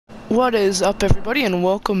What is up, everybody, and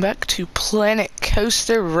welcome back to Planet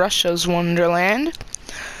Coaster Russia's Wonderland.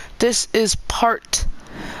 This is part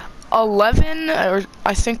 11, or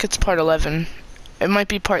I think it's part 11. It might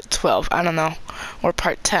be part 12, I don't know, or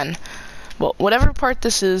part 10. Well, whatever part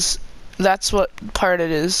this is, that's what part it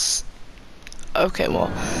is. Okay, well,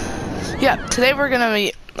 yeah, today we're going to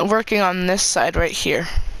be working on this side right here.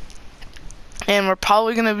 And we're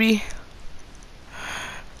probably going to be...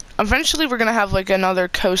 Eventually, we're gonna have like another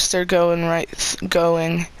coaster going right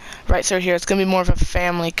through here. It's gonna be more of a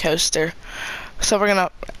family coaster. So we're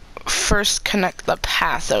gonna first connect the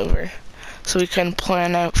path over, so we can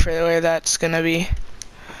plan out for where that's gonna be.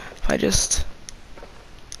 If I just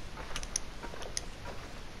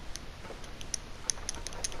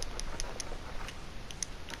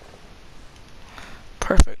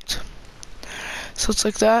perfect. So it's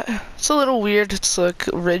like that. It's a little weird. It's like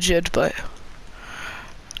rigid, but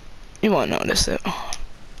you won't notice it.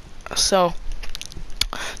 So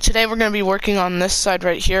today we're going to be working on this side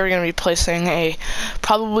right here. We're going to be placing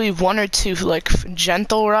probably one or two like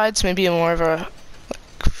gentle rides, maybe more of a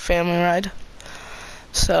family ride.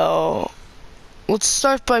 So let's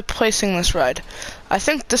start by placing this ride. I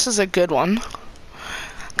think this is a good one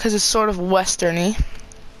because it's sort of westerny.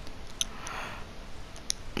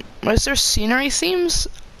 Is there scenery themes?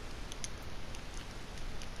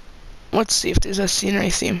 Let's see if there's a scenery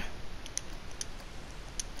theme.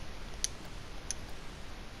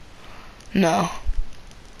 No.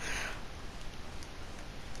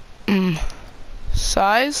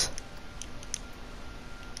 Size?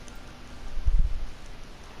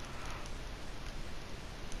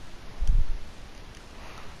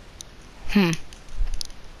 I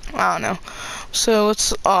don't know. So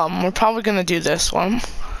let's, we're probably gonna do this one.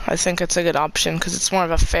 I think it's a good option because it's more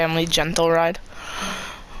of a family gentle ride.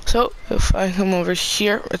 So if I come over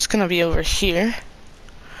here, it's gonna be over here.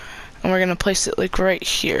 And we're gonna place it like right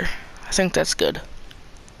here. I think that's good.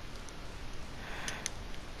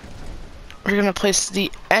 We're gonna place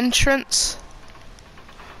the entrance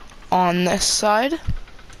on this side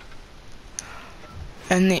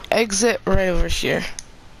and the exit right over here.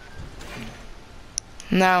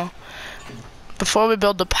 Now, before we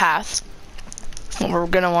build the path, what we're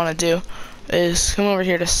gonna want to do is come over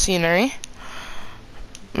here to scenery.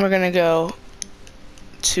 We're gonna go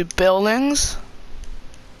to buildings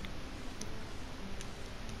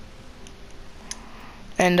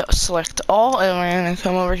and select all, and we're gonna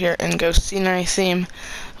come over here and go scenery theme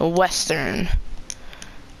western,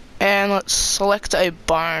 and let's select a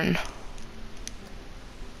barn.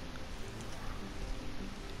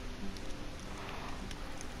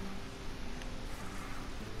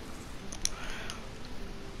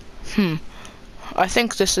 I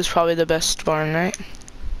think this is probably the best barn, right?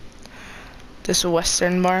 This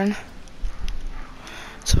western barn.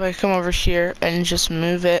 So if I come over here and just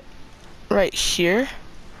move it right here,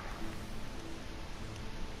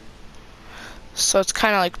 so it's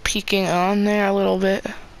kind of like peeking on there a little bit.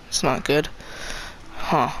 It's not good.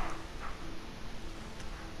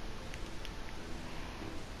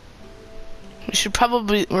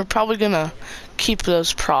 We're probably gonna keep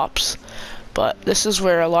those props, but this is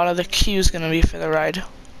where a lot of the queue is gonna be for the ride.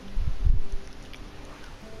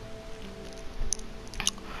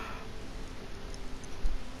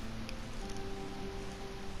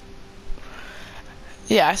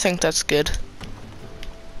 Yeah, I think that's good.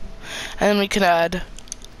 And then we can add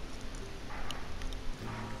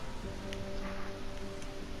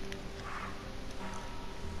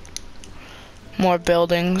more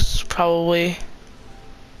buildings, probably.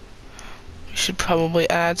 We should probably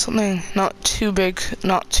add something not too big,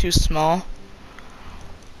 not too small.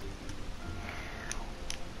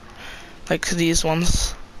 Like these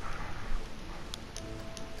ones.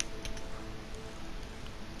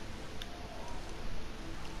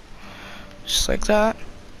 Just like that.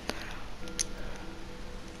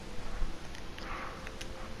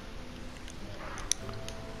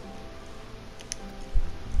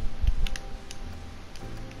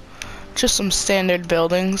 Just some standard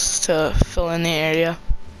buildings to fill in the area.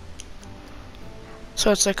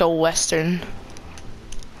 So it's like a western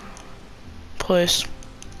place.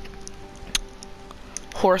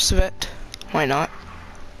 Horsevet, why not?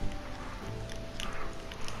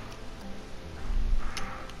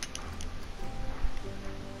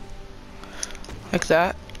 Like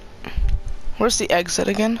that. Where's the exit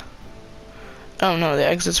again? Oh no, the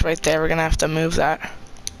exit's right there. We're gonna have to move that.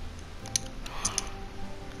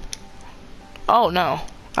 Oh no,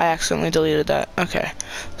 I accidentally deleted that. Okay,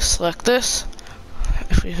 select this.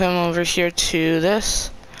 If we come over here to this,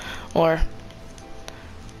 or,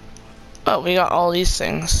 oh, we got all these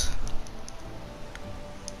things.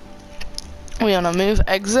 We want to move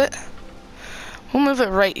exit. We'll move it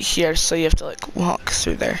right here so you have to like walk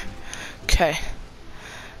through there. Okay.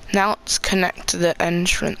 Now let's connect to the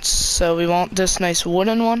entrance. So we want this nice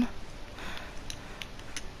wooden one.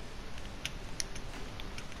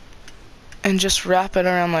 And just wrap it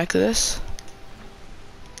around like this.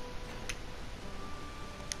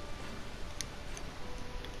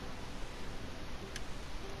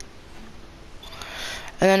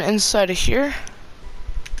 And then inside of here,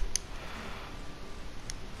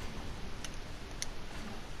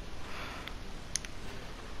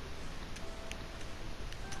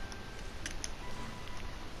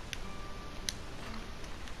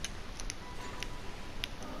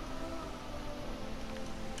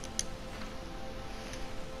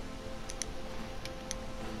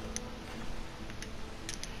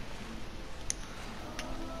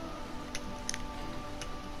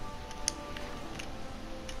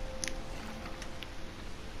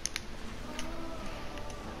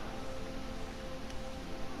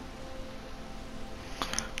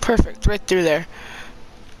 perfect, right through there.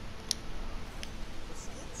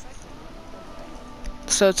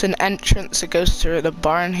 So it's an entrance that goes through the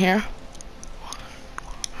barn here.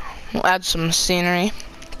 We'll add some scenery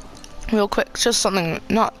real quick, just something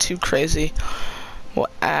not too crazy. We'll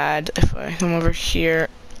add, if I come over here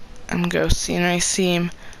and go scenery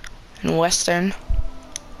theme and western.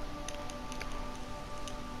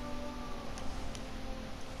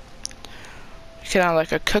 You can add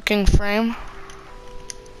like a cooking frame.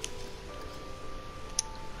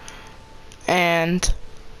 And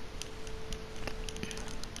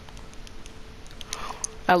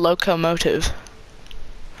a locomotive.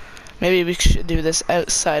 Maybe we should do this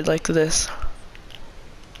outside like this.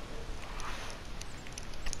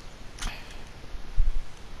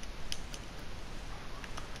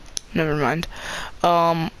 Never mind.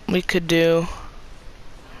 We could do,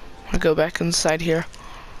 I'll go back inside here.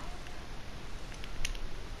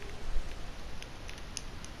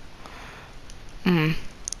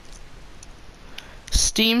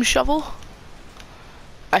 Steam shovel?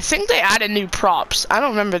 I think they added new props. I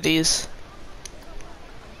don't remember these.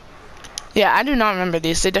 Yeah, I do not remember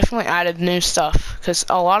these. They definitely added new stuff, because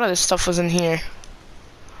a lot of this stuff was in here.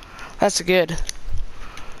 That's good.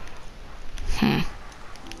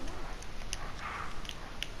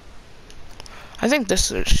 I think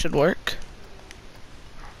this should work.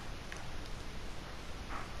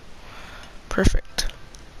 Perfect.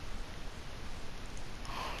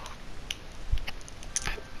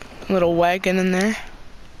 Little wagon in there.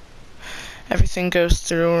 Everything goes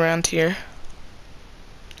through around here.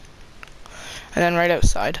 And then right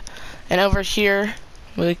outside. And over here,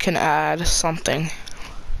 we can add something.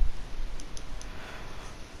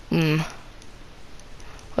 Let's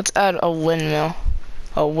add a windmill.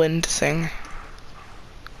 A wind thing.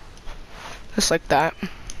 Just like that.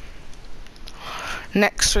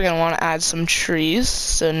 Next, we're going to want to add some trees.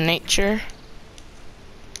 So nature.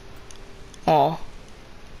 All.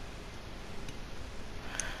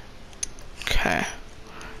 Okay.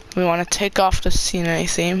 We want to take off the scenery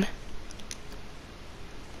theme.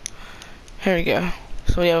 Here we go.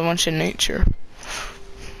 So we have a bunch of nature.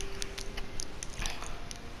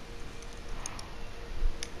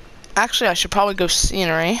 Actually, I should probably go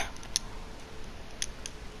scenery.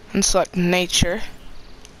 And select nature.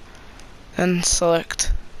 Then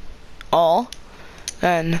select all.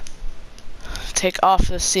 Then take off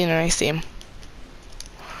the scenery theme.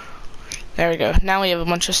 There we go. Now we have a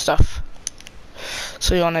bunch of stuff.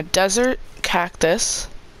 So you want a desert, cactus,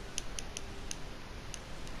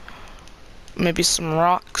 maybe some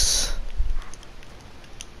rocks.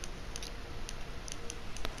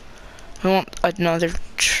 We want another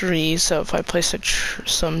tree, so if I place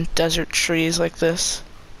some desert trees like this,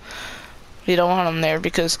 we don't want them there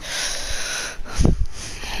because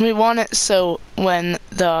we want it so when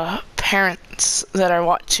the parents that are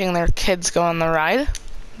watching their kids go on the ride,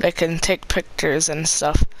 they can take pictures and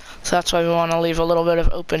stuff. So that's why we want to leave a little bit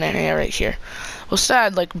of open area right here. We'll still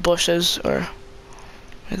add like bushes or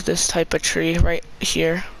like this type of tree right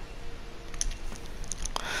here.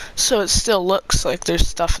 So it still looks like there's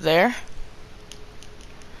stuff there,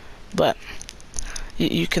 but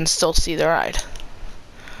you can still see the ride.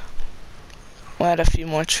 We'll add a few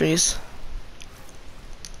more trees.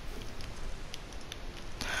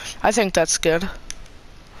 I think that's good.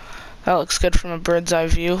 That looks good from a bird's eye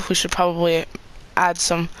view. We should probably add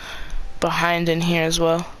some behind in here as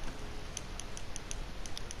well.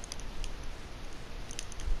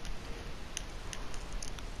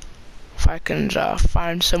 If I can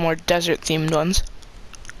find some more desert themed ones.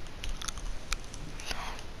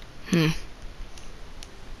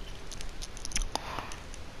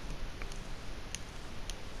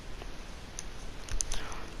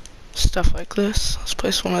 stuff like this. Let's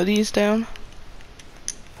place one of these down.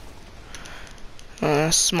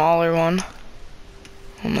 A smaller one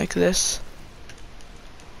like this.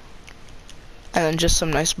 And then just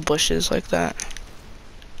some nice bushes like that.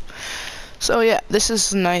 So yeah, this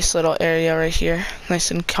is a nice little area right here.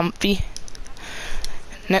 Nice and comfy.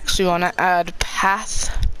 Next we want to add path.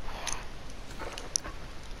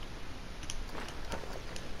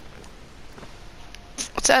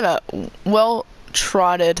 Let's add a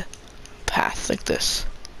well-trodden path like this.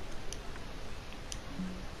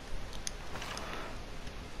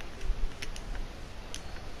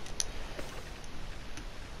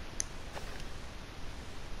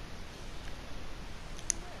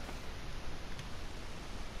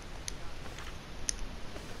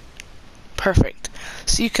 Perfect.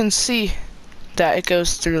 So you can see that it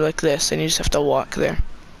goes through like this, and you just have to walk there.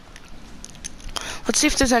 Let's see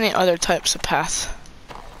if there's any other types of path.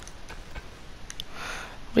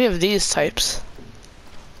 We have these types.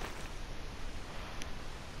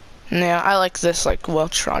 Yeah, I like this like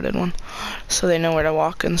well-trodden one, so they know where to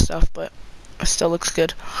walk and stuff, but it still looks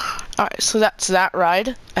good. Alright, so that's that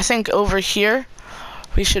ride. I think over here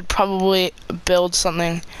we should probably build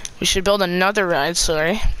something. We should build another ride,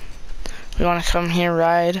 sorry. We want to come here,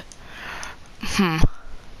 ride. So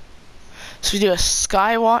we do a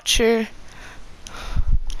sky watcher.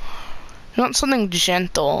 We want something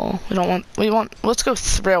gentle. Let's go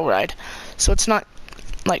thrill ride. So it's not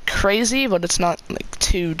like crazy, but it's not like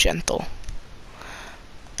too gentle.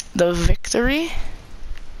 The victory?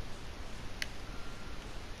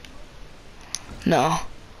 No.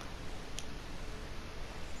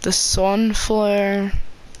 The sun flare.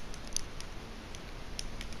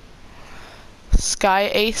 Sky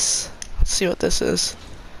Ace. Let's see what this is.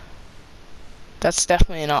 That's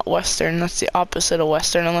definitely not Western. That's the opposite of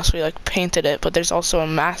Western, unless we like painted it. But there's also a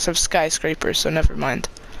massive skyscraper, so never mind.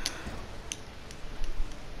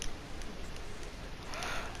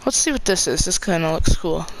 Let's see what this is. This kind of looks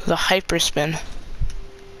cool. The Hyperspin.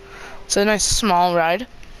 It's a nice small ride.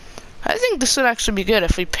 I think this would actually be good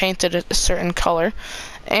if we painted it a certain color,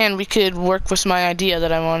 and we could work with my idea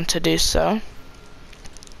that I wanted to do so.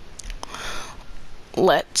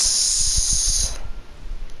 Let's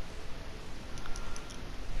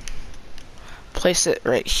place it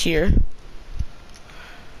right here.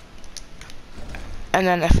 And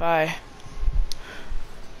then if I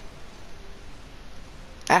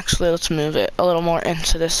actually, let's move it a little more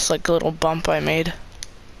into this like little bump I made.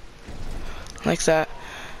 Like that.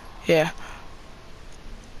 Yeah.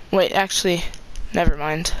 Wait, actually, never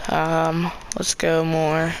mind. Let's go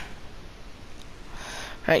more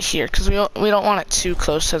right here, because we don't want it too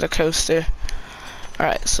close to the coaster.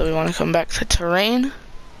 Alright, so we want to come back to terrain.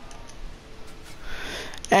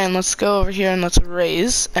 And let's go over here and let's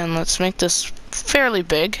raise, and let's make this fairly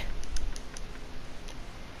big.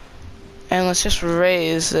 And let's just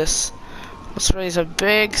raise this. Let's raise a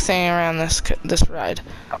big thing around this ride.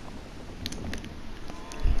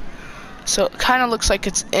 So it kind of looks like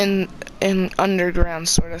it's in underground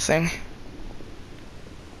sort of thing.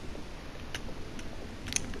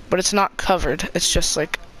 But it's not covered. It's just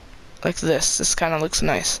like this. This kind of looks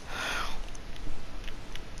nice.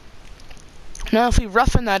 Now if we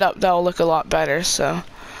roughen that up, that'll look a lot better. So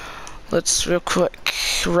let's real quick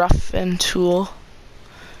roughen tool.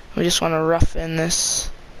 We just want to roughen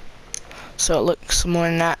this so it looks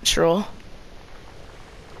more natural.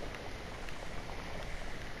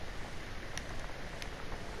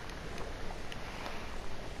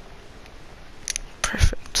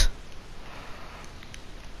 Perfect.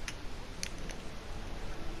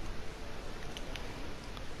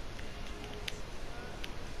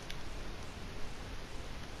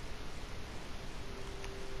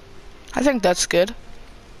 I think that's good.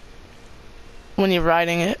 When you're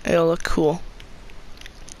riding it, it'll look cool.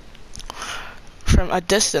 From a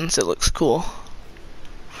distance, it looks cool.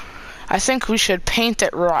 I think we should paint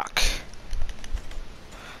it rock.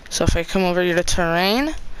 So if I come over here to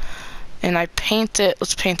terrain, and I paint it,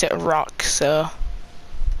 let's paint it rock, so.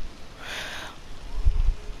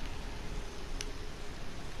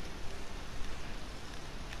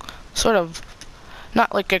 Sort of,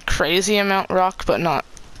 not like a crazy amount rock, but not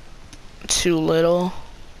too little.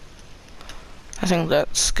 I think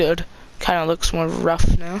that's good. Kind of looks more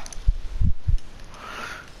rough now.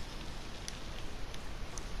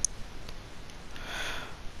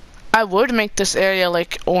 I would make this area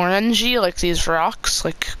like orangey, like these rocks,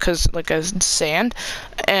 like a sand.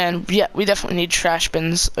 And yeah, we definitely need trash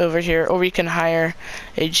bins over here, or we can hire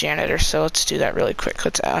a janitor. So let's do that really quick.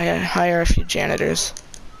 Let's hire a few janitors.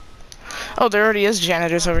 Oh, there already is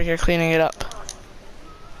janitors over here cleaning it up.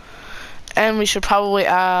 And we should probably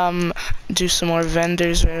do some more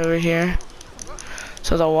vendors right over here,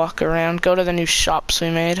 so they'll walk around. Go to the new shops we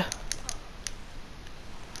made.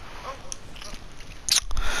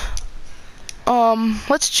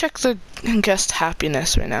 Let's check the guest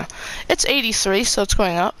happiness right now. It's 83, so it's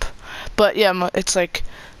going up. But yeah, it's like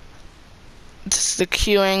the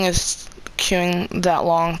queuing is queuing that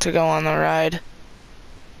long to go on the ride.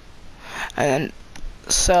 And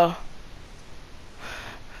so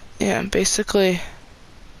yeah, basically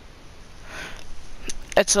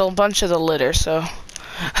it's a bunch of the litter. So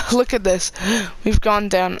look at this. We've gone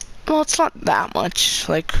down, well, it's not that much,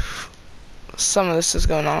 like some of this is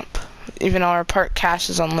going up. Even our park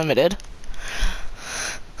cash is unlimited,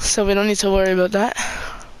 so we don't need to worry about that.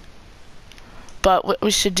 But what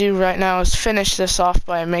we should do right now is finish this off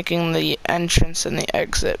by making the entrance and the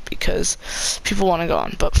exit, because people want to go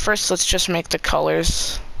on. But first, let's just make the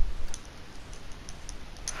colors.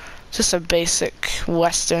 Just a basic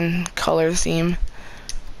Western color theme.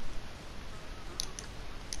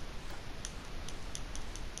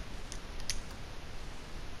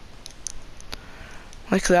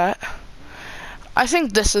 Like that. I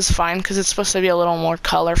think this is fine because it's supposed to be a little more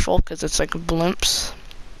colorful because it's like blimps.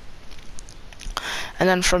 And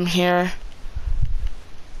then from here,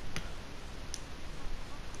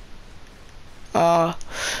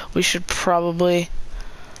 we should probably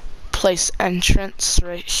place entrance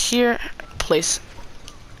right here, place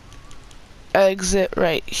exit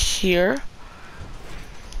right here,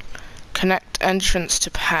 connect entrance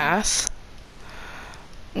to path.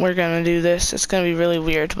 We're gonna do this. It's gonna be really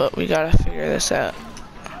weird, but we gotta figure this out.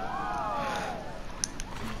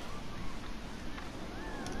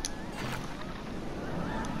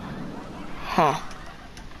 Huh.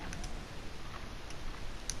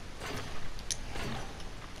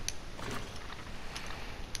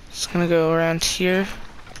 It's gonna go around here.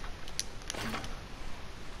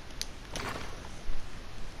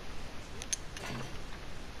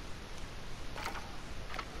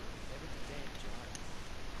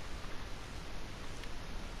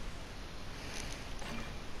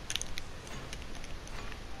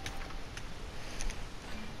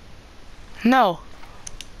 No.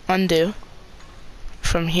 Undo.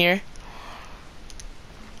 From here.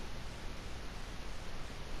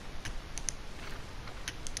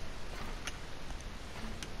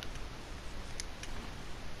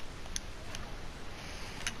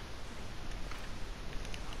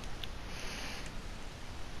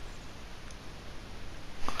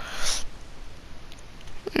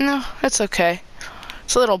 No, it's okay.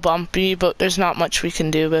 It's a little bumpy, but there's not much we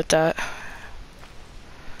can do about that.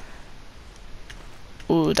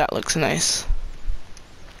 Ooh, that looks nice.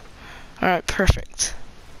 Alright, perfect.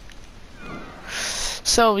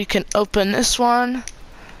 So we can open this one,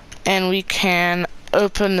 and we can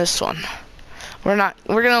open this one. We're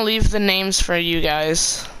gonna leave the names for you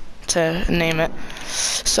guys to name it.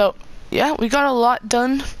 So, yeah, we got a lot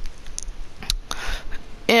done.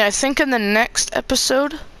 And I think in the next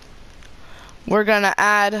episode, we're gonna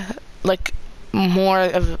add, like, more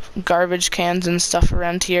of garbage cans and stuff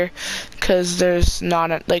around here, because there's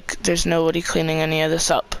nobody cleaning any of this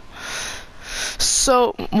up.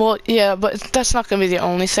 So, well, yeah, but that's not gonna be the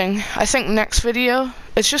only thing. I think next video,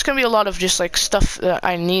 it's just gonna be a lot of just like stuff that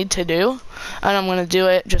I need to do, and I'm gonna do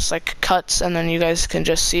it just like cuts, and then you guys can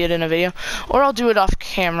just see it in a video, or I'll do it off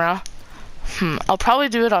camera. I'll probably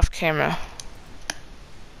do it off camera.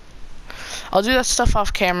 I'll do that stuff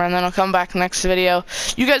off camera, and then I'll come back next video.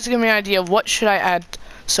 You guys give me an idea of what should I add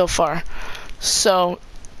so far. So,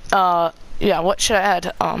 yeah, what should I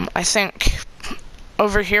add? I think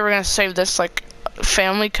over here we're gonna save this like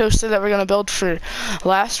family coaster that we're gonna build for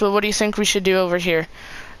last. But what do you think we should do over here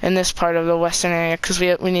in this part of the western area? Because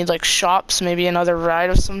we need like shops, maybe another ride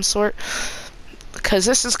of some sort. Because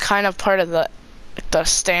this is kind of part of the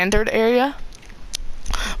standard area,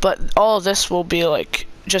 but all of this will be like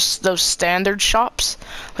just those standard shops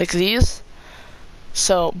like these.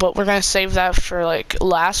 So, but we're gonna save that for like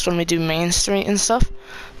last when we do Main Street and stuff.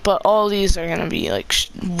 But all these are gonna be like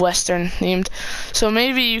western themed. So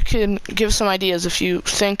maybe you can give some ideas if you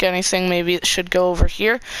think anything maybe it should go over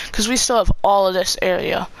here, because we still have all of this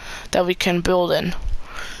area that we can build in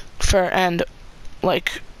for. And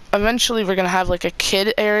like eventually we're gonna have like a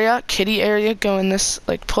kiddie area go in this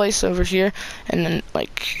like place over here, and then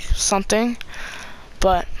like something.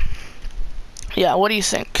 But yeah, what do you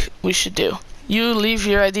think we should do? You leave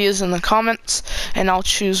your ideas in the comments, and I'll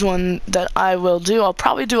choose one that I will do. I'll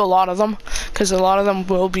probably do a lot of them, because a lot of them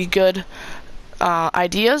will be good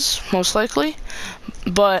ideas, most likely.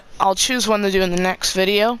 But I'll choose one to do in the next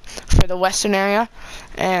video for the western area.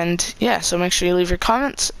 And yeah, so make sure you leave your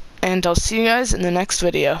comments, and I'll see you guys in the next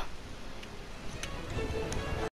video.